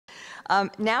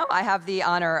Now I have the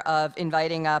honor of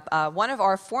inviting up one of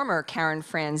our former Karen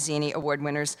Franzini Award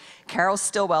winners, Carol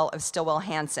Stillwell of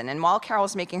Stillwell-Hansen. And while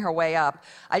Carol's making her way up,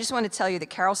 I just want to tell you that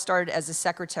Carol started as a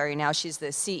secretary. Now she's the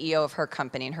CEO of her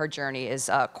company, and her journey is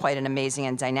quite an amazing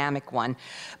and dynamic one.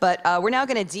 But we're now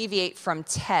going to deviate from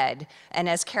TED, and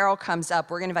as Carol comes up,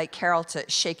 we're going to invite Carol to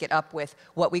shake it up with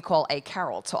what we call a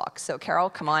Carol Talk. So Carol,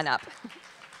 come on up.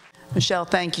 Michelle,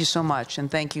 thank you so much, and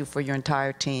thank you for your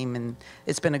entire team. And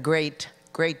it's been a great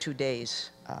 2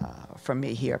 days for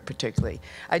me here, particularly.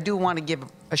 I do want to give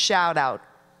a shout out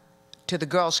to the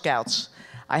Girl Scouts,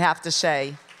 I have to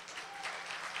say.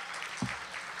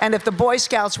 And if the Boy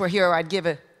Scouts were here, I'd give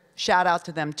a shout out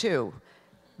to them too.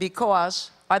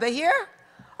 Because, are they here?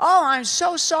 Oh, I'm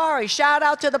so sorry. Shout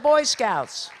out to the Boy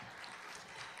Scouts.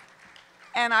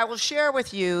 And I will share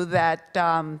with you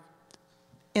that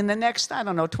in the next, I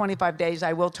don't know, 25 days,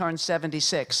 I will turn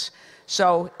 76.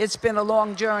 So it's been a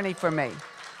long journey for me.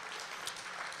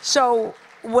 So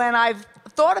when I've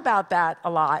thought about that a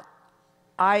lot,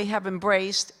 I have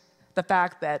embraced the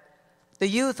fact that the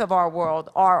youth of our world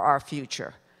are our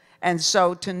future. And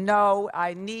so to know,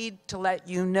 I need to let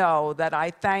you know that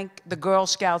I thank the Girl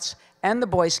Scouts and the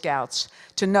Boy Scouts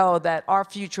to know that our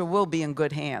future will be in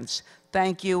good hands.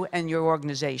 Thank you and your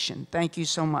organization. Thank you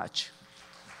so much.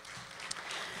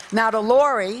 Now to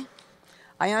Lori,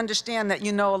 I understand that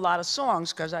you know a lot of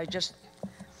songs because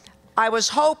I was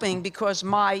hoping, because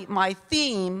my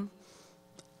theme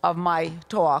of my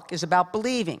talk is about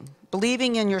believing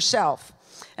in yourself.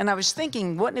 And I was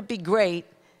thinking, wouldn't it be great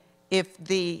if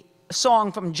the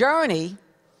song from Journey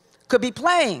could be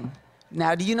playing?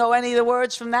 Now, do you know any of the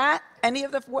words from that? Any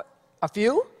of the, a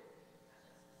few?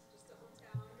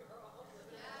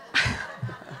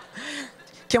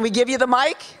 Can we give you the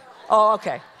mic? Oh,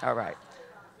 okay, all right.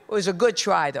 It was a good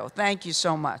try, though. Thank you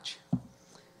so much.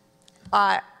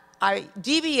 I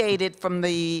deviated from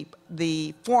the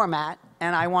format,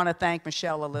 and I want to thank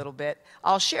Michelle a little bit.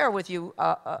 I'll share with you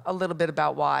a little bit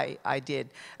about why I did.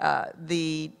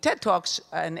 The TED Talks,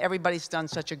 and everybody's done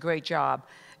such a great job,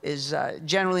 is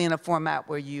generally in a format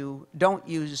where you don't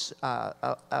use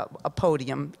a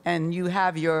podium, and you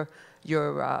have your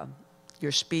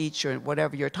speech or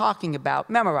whatever you're talking about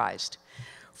memorized.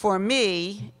 For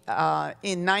me,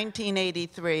 in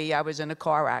 1983, I was in a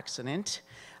car accident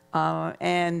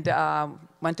and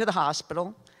went to the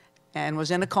hospital and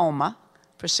was in a coma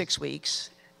for 6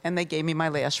 weeks, and they gave me my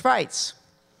last rites.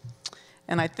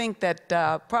 And I think that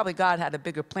probably God had a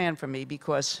bigger plan for me,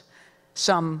 because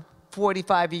some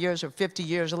 45 years or 50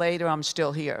 years later, I'm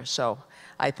still here. So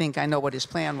I think I know what his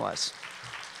plan was.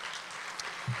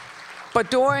 But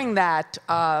during that,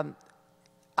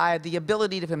 the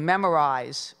ability to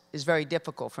memorize is very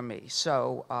difficult for me.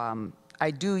 So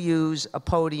I do use a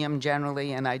podium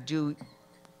generally, and I do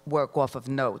work off of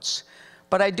notes.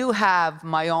 But I do have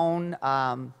my own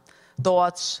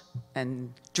thoughts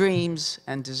and dreams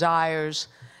and desires,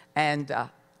 and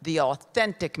the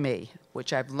authentic me,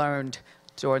 which I've learned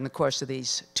during the course of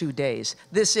these 2 days.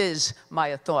 This is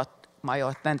my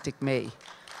authentic me.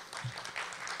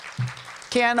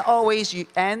 Can't always,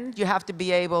 and you have to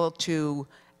be able to,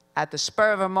 at the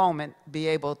spur of a moment, be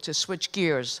able to switch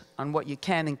gears on what you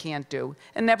can and can't do,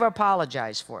 and never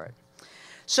apologize for it.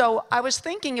 So I was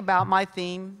thinking about my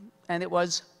theme, and it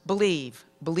was believe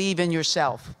in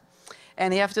yourself.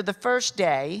 And after the first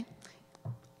day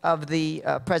of the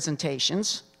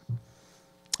presentations,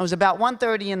 it was about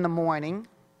 1:30 in the morning,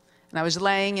 and I was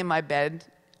laying in my bed,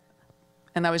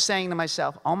 and I was saying to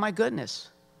myself, oh my goodness,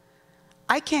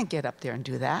 I can't get up there and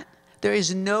do that. There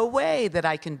is no way that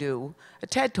I can do a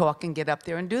TED Talk and get up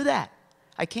there and do that.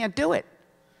 I can't do it.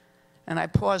 And I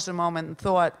paused a moment and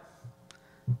thought,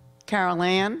 Carol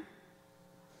Ann,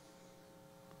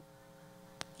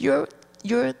 your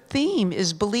theme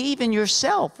is believe in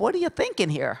yourself. What are you thinking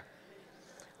here?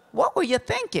 What were you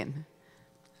thinking?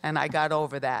 And I got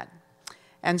over that.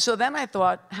 And so then I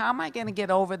thought, how am I going to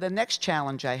get over the next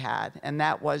challenge I had? And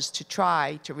that was to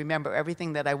try to remember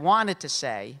everything that I wanted to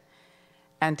say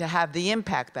and to have the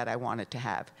impact that I wanted to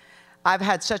have. I've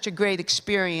had such a great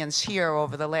experience here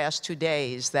over the last 2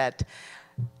 days that,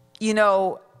 you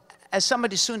know, as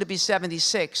somebody soon to be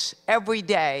 76, every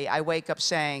day I wake up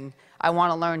saying, I want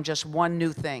to learn just one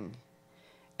new thing.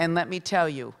 And let me tell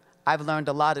you, I've learned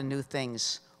a lot of new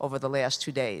things over the last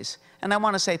 2 days. And I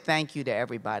want to say thank you to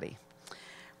everybody.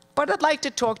 But I'd like to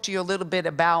talk to you a little bit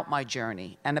about my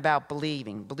journey and about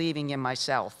believing in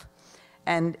myself.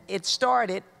 And it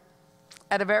started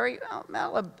at a very,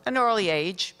 an early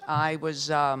age. I was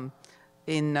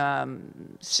in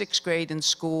 6th grade in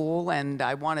school, and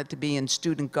I wanted to be in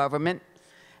student government.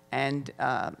 And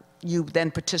you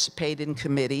then participate in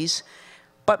committees.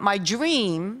 But my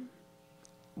dream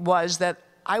was that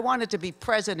I wanted to be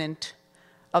president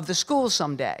of the school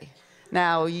someday.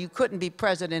 Now, you couldn't be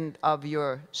president of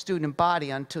your student body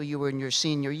until you were in your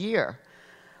senior year.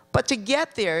 But to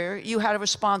get there, you had a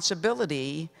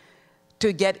responsibility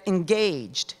to get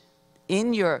engaged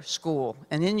in your school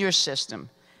and in your system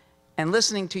and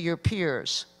listening to your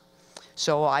peers.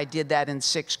 So I did that in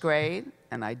 6th grade,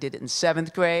 and I did it in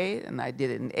 7th grade, and I did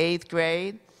it in 8th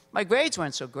grade. My grades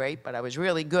weren't so great, but I was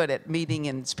really good at meeting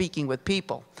and speaking with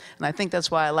people. And I think that's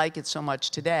why I like it so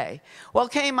much today. Well,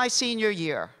 came my senior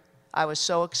year. I was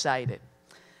so excited.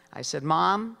 I said,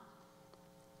 Mom,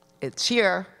 it's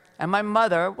here. And my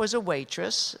mother was a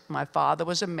waitress. My father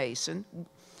was a mason.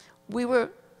 We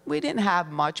didn't have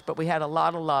much, but we had a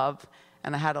lot of love,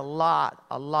 and I had a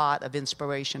lot of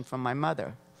inspiration from my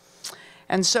mother.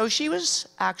 And so she was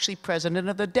actually president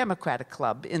of the Democratic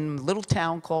Club in a little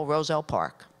town called Roselle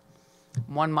Park.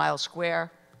 1 mile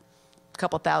square, a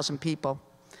couple thousand people.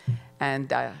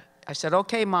 And I said,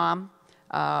 okay, Mom,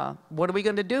 what are we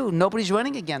going to do? Nobody's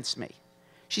running against me.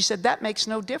 She said, that makes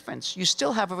no difference. You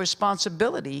still have a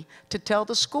responsibility to tell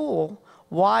the school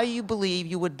why you believe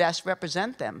you would best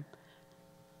represent them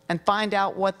and find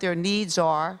out what their needs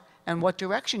are and what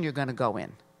direction you're going to go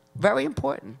in. Very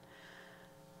important.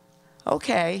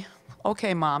 Okay,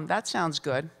 Mom, that sounds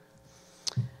good.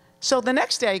 So the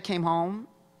next day I came home,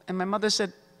 and my mother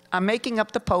said, I'm making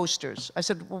up the posters. I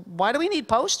said, well, why do we need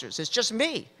posters? It's just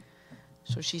me.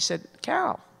 So she said,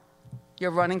 Carol,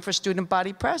 you're running for student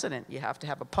body president. You have to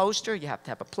have a poster, you have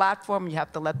to have a platform, you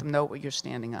have to let them know what you're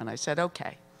standing on. I said,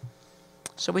 okay.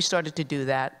 So we started to do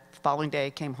that. The following day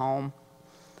I came home.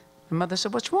 My mother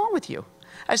said, what's wrong with you?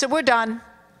 I said, we're done.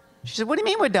 She said, what do you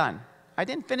mean we're done? I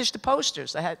didn't finish the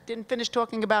posters. I didn't finish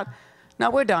talking about, no,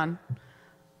 we're done.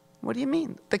 What do you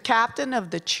mean? The captain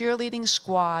of the cheerleading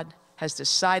squad has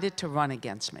decided to run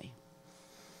against me.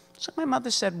 So my mother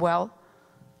said, well,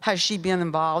 has she been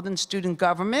involved in student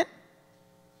government?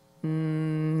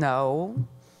 No.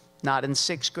 Not in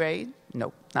 6th grade?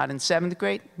 Nope. Not in 7th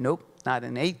grade? Nope. Not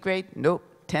in 8th grade? Nope.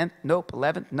 10th? Nope.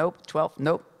 11th? Nope. 12th?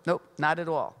 Nope. Nope. Not at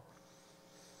all.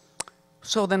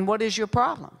 So then what is your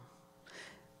problem?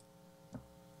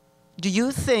 Do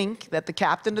you think that the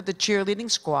captain of the cheerleading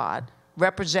squad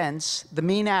represents the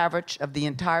mean average of the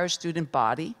entire student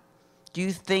body? Do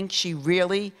you think she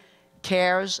really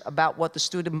cares about what the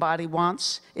student body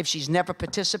wants if she's never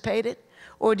participated?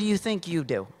 Or do you think you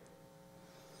do?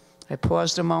 I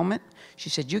paused a moment. She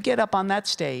said, you get up on that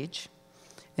stage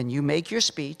and you make your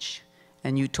speech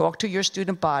and you talk to your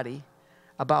student body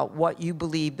about what you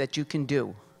believe that you can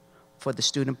do for the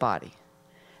student body.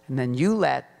 And then you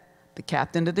let the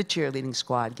captain of the cheerleading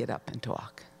squad get up and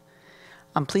talk.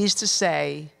 I'm pleased to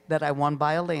say that I won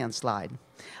by a landslide.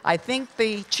 I think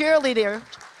the cheerleader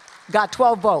got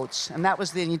 12 votes, and that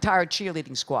was the entire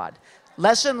cheerleading squad.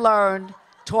 Lesson learned,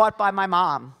 taught by my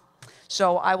mom.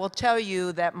 So I will tell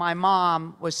you that my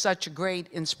mom was such a great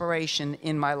inspiration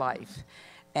in my life.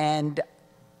 And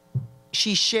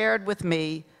she shared with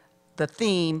me the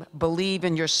theme, believe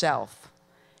in yourself.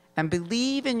 And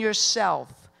believe in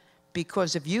yourself,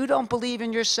 because if you don't believe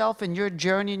in yourself and your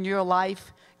journey in your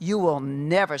life, you will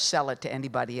never sell it to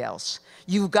anybody else.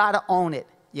 You've got to own it.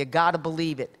 You got to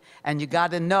believe it. And you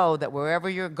got to know that wherever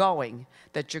you're going,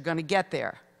 that you're going to get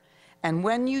there. And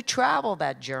when you travel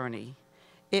that journey,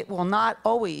 it will not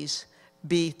always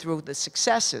be through the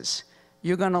successes.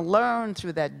 You're going to learn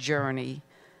through that journey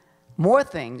more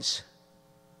things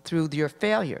through your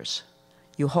failures.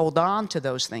 You hold on to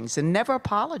those things and never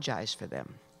apologize for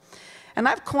them. And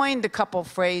I've coined a couple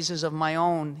phrases of my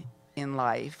own in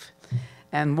life.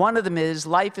 And one of them is,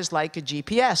 life is like a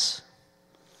GPS.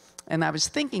 And I was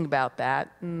thinking about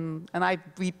that, and I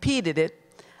repeated it.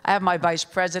 I have my vice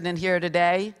president here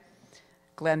today,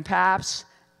 Glenn Paps.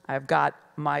 I've got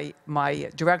my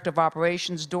director of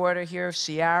operations daughter here,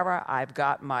 Ciara. I've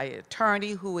got my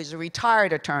attorney, who is a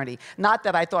retired attorney. Not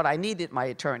that I thought I needed my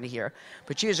attorney here,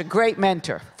 but she is a great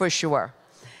mentor, for sure.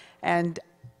 And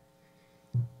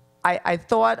I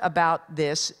thought about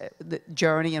this the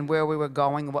journey and where we were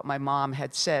going and what my mom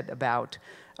had said about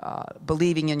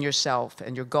believing in yourself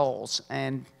and your goals.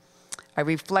 And I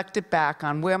reflected back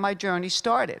on where my journey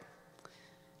started.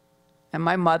 And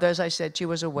my mother, as I said, she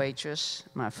was a waitress.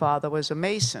 My father was a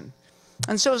mason.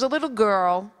 And so as a little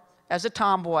girl, as a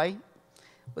tomboy,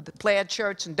 with the plaid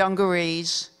shirts and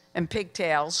dungarees and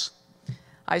pigtails,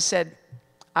 I said,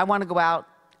 I want to go out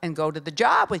and go to the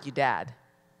job with you, Dad.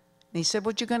 And he said,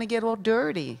 well, you're going to get all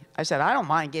dirty. I said, I don't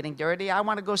mind getting dirty. I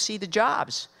want to go see the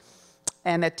jobs.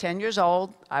 And at 10 years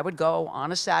old, I would go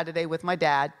on a Saturday with my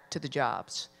dad to the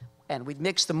jobs. and we'd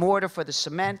mix the mortar for the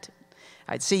cement.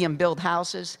 I'd see him build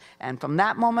houses, and from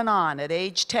that moment on, at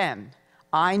age 10,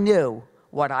 I knew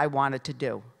what I wanted to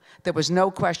do. There was no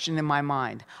question in my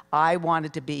mind. I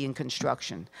wanted to be in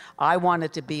construction. I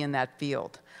wanted to be in that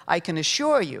field. I can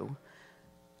assure you,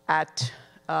 at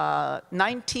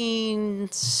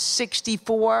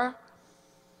 1964,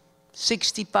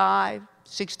 65,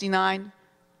 69,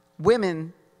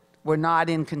 women were not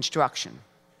in construction.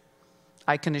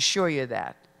 I can assure you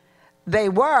that. They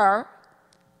were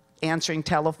answering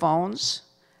telephones.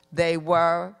 They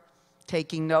were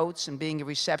taking notes and being a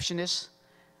receptionist,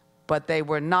 but they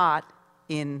were not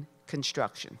in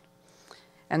construction.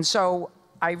 And so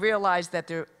I realized that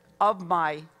of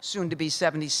my soon-to-be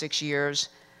 76 years,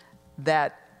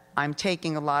 that I'm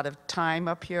taking a lot of time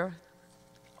up here.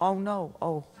 Oh, no.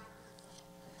 Oh.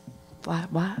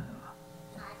 What?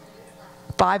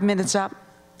 5 minutes up?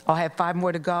 Oh, I have 5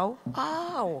 more to go?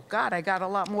 Oh, God, I got a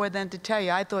lot more than to tell you.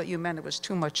 I thought you meant it was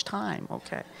too much time.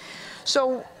 Okay.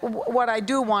 So what I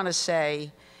do want to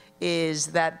say is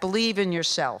that believe in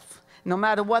yourself, no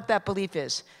matter what that belief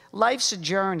is. Life's a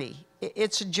journey.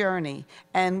 It's a journey.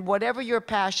 And whatever your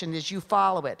passion is, you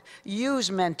follow it.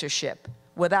 Use mentorship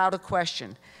without a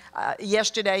question.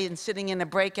 Yesterday, in sitting in a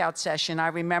breakout session, I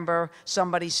remember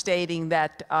somebody stating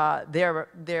that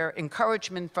their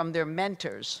encouragement from their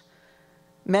mentors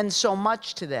meant so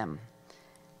much to them.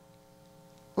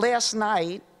 Last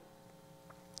night,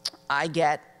 I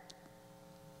get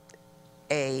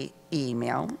an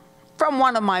email from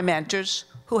one of my mentors,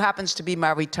 who happens to be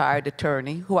my retired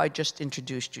attorney, who I just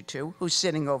introduced you to, who's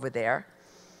sitting over there,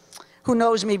 who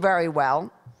knows me very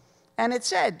well. And it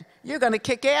said, "You're going to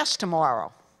kick ass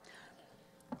tomorrow."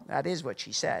 That is what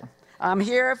she said. "I'm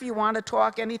here if you want to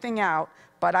talk anything out,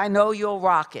 but I know you'll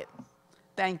rock it."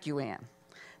 Thank you, Ann.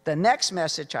 The next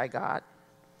message I got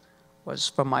was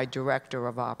from my director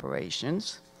of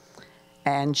operations,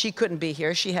 and she couldn't be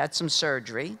here. She had some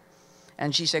surgery,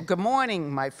 and she said, "Good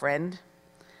morning, my friend.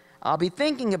 I'll be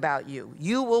thinking about you.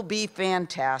 You will be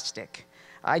fantastic.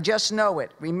 I just know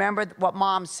it. Remember what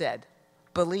Mom said.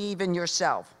 Believe in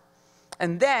yourself."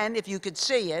 And then, if you could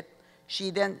see it, she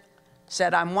then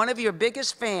said, "I'm one of your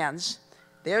biggest fans.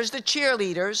 There's the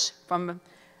cheerleaders.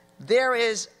 There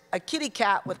is a kitty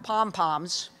cat with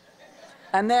pom-poms.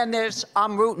 And then there's,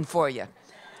 I'm rooting for you."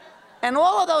 And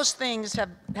all of those things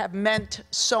have meant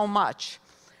so much.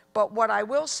 But what I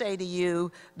will say to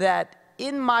you, that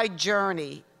in my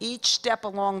journey, each step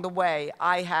along the way,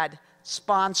 I had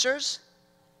sponsors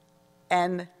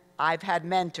and I've had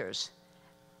mentors.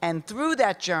 And through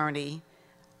that journey,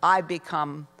 I've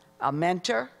become a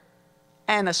mentor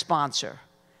and a sponsor.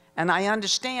 And I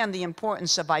understand the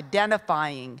importance of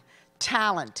identifying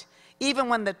talent, even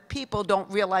when the people don't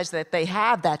realize that they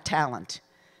have that talent.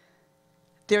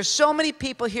 There's so many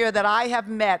people here that I have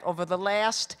met over the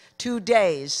last 2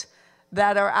 days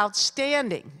that are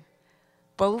outstanding.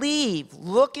 Believe,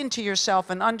 look into yourself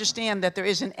and understand that there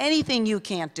isn't anything you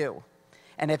can't do.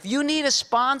 And if you need a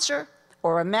sponsor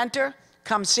or a mentor,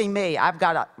 come see me. I've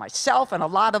got myself and a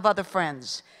lot of other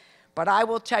friends. But I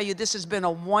will tell you, this has been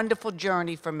a wonderful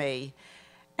journey for me.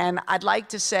 And I'd like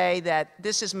to say that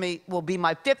this will be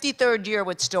my 53rd year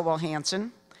with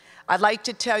Stillwell-Hansen. I'd like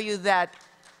to tell you that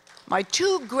my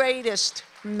 2 greatest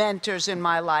mentors in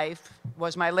my life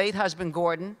was my late husband,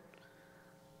 Gordon,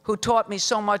 who taught me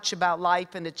so much about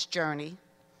life and its journey.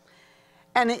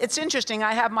 And it's interesting,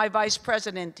 I have my vice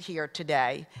president here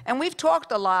today, and we've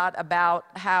talked a lot about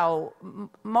how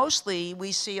mostly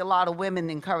we see a lot of women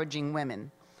encouraging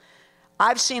women.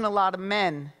 I've seen a lot of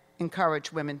men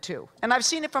encourage women too. And I've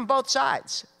seen it from both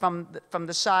sides, from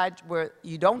the side where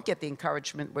you don't get the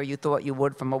encouragement where you thought you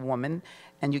would from a woman,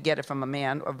 and you get it from a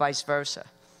man, or vice versa.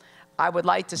 I would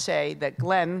like to say that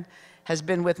Glenn has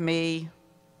been with me,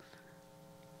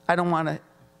 I don't want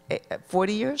to,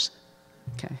 40 years?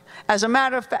 Okay. As a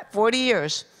matter of fact, 40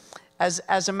 years.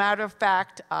 As a matter of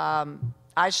fact,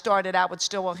 I started out with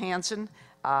Stillwell-Hansen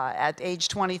at age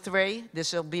 23.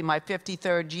 This will be my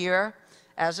 53rd year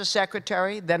as a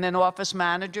secretary, then an office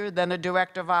manager, then a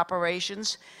director of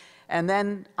operations. And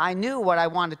then I knew what I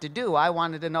wanted to do. I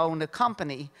wanted to own a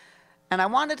company. And I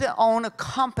wanted to own a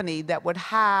company that would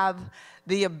have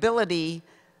the ability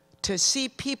to see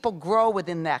people grow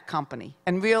within that company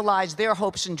and realize their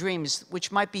hopes and dreams,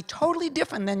 which might be totally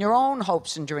different than your own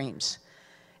hopes and dreams.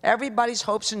 Everybody's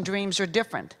hopes and dreams are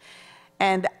different.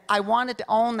 And I wanted to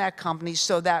own that company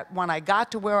so that when I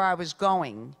got to where I was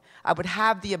going, I would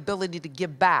have the ability to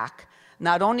give back,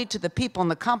 not only to the people in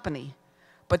the company,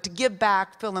 but to give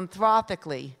back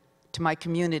philanthropically to my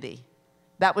community.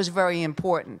 That was very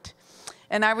important.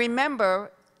 And I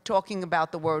remember talking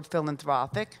about the word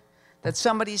philanthropic. that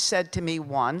somebody said to me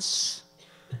once,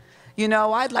 you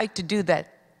know, I'd like to do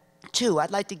that too.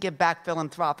 I'd like to give back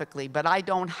philanthropically, but I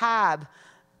don't have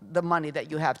the money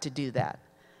that you have to do that.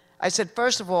 I said,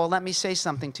 first of all, let me say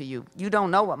something to you. You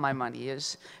don't know what my money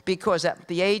is, because at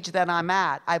the age that I'm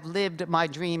at, I've lived my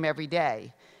dream every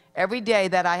day. Every day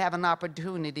that I have an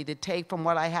opportunity to take from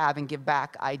what I have and give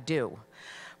back, I do.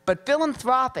 But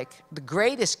philanthropic, the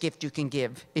greatest gift you can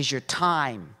give is your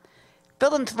time.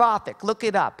 Philanthropic, look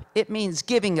it up. It means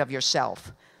giving of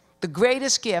yourself. The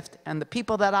greatest gift, and the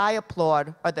people that I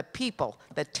applaud, are the people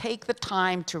that take the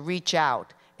time to reach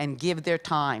out and give their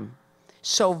time.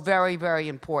 So very, very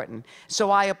important. So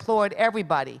I applaud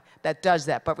everybody that does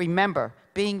that. But remember,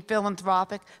 being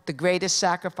philanthropic, the greatest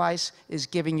sacrifice is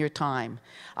giving your time.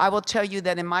 I will tell you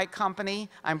that in my company,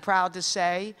 I'm proud to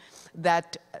say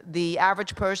that the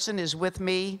average person is with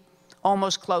me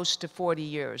almost close to 40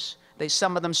 years.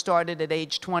 Some of them started at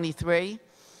age 23.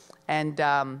 And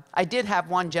I did have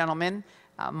one gentleman,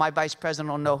 my vice president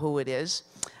will know who it is,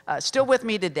 still with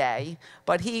me today,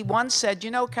 but he once said, you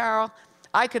know, Carol,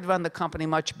 I could run the company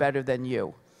much better than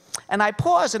you. And I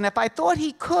paused, and if I thought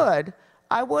he could,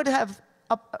 I would have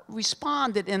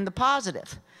responded in the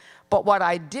positive. But what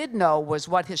I did know was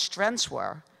what his strengths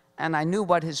were, and I knew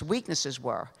what his weaknesses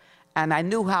were, and I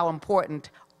knew how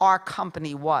important our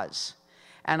company was.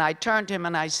 And I turned to him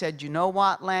and I said, you know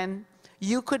what, Len?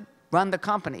 You could run the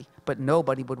company, but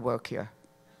nobody would work here.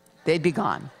 They'd be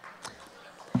gone.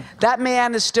 That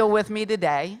man is still with me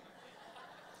today,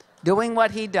 doing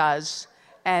what he does,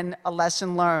 and a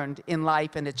lesson learned in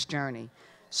life and its journey.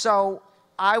 So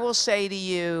I will say to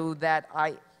you that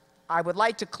I would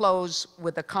like to close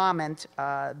with a comment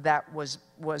that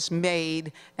was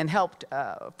made and helped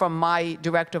from my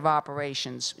director of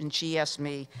operations. And she asked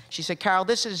me, she said, Carol,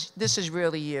 this is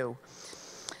really you.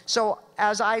 So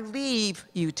as I leave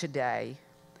you today,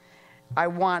 I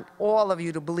want all of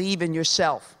you to believe in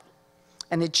yourself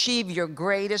and achieve your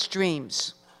greatest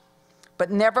dreams.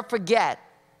 But never forget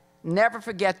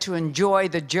to enjoy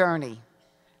the journey.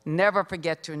 Never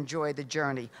forget to enjoy the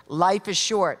journey. Life is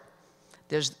short.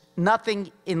 There's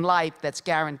nothing in life that's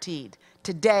guaranteed.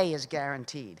 Today is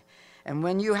guaranteed. And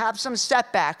when you have some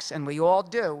setbacks, and we all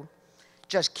do,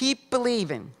 just keep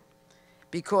believing,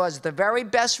 because the very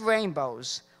best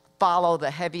rainbows follow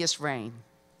the heaviest rain.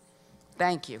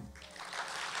 Thank you.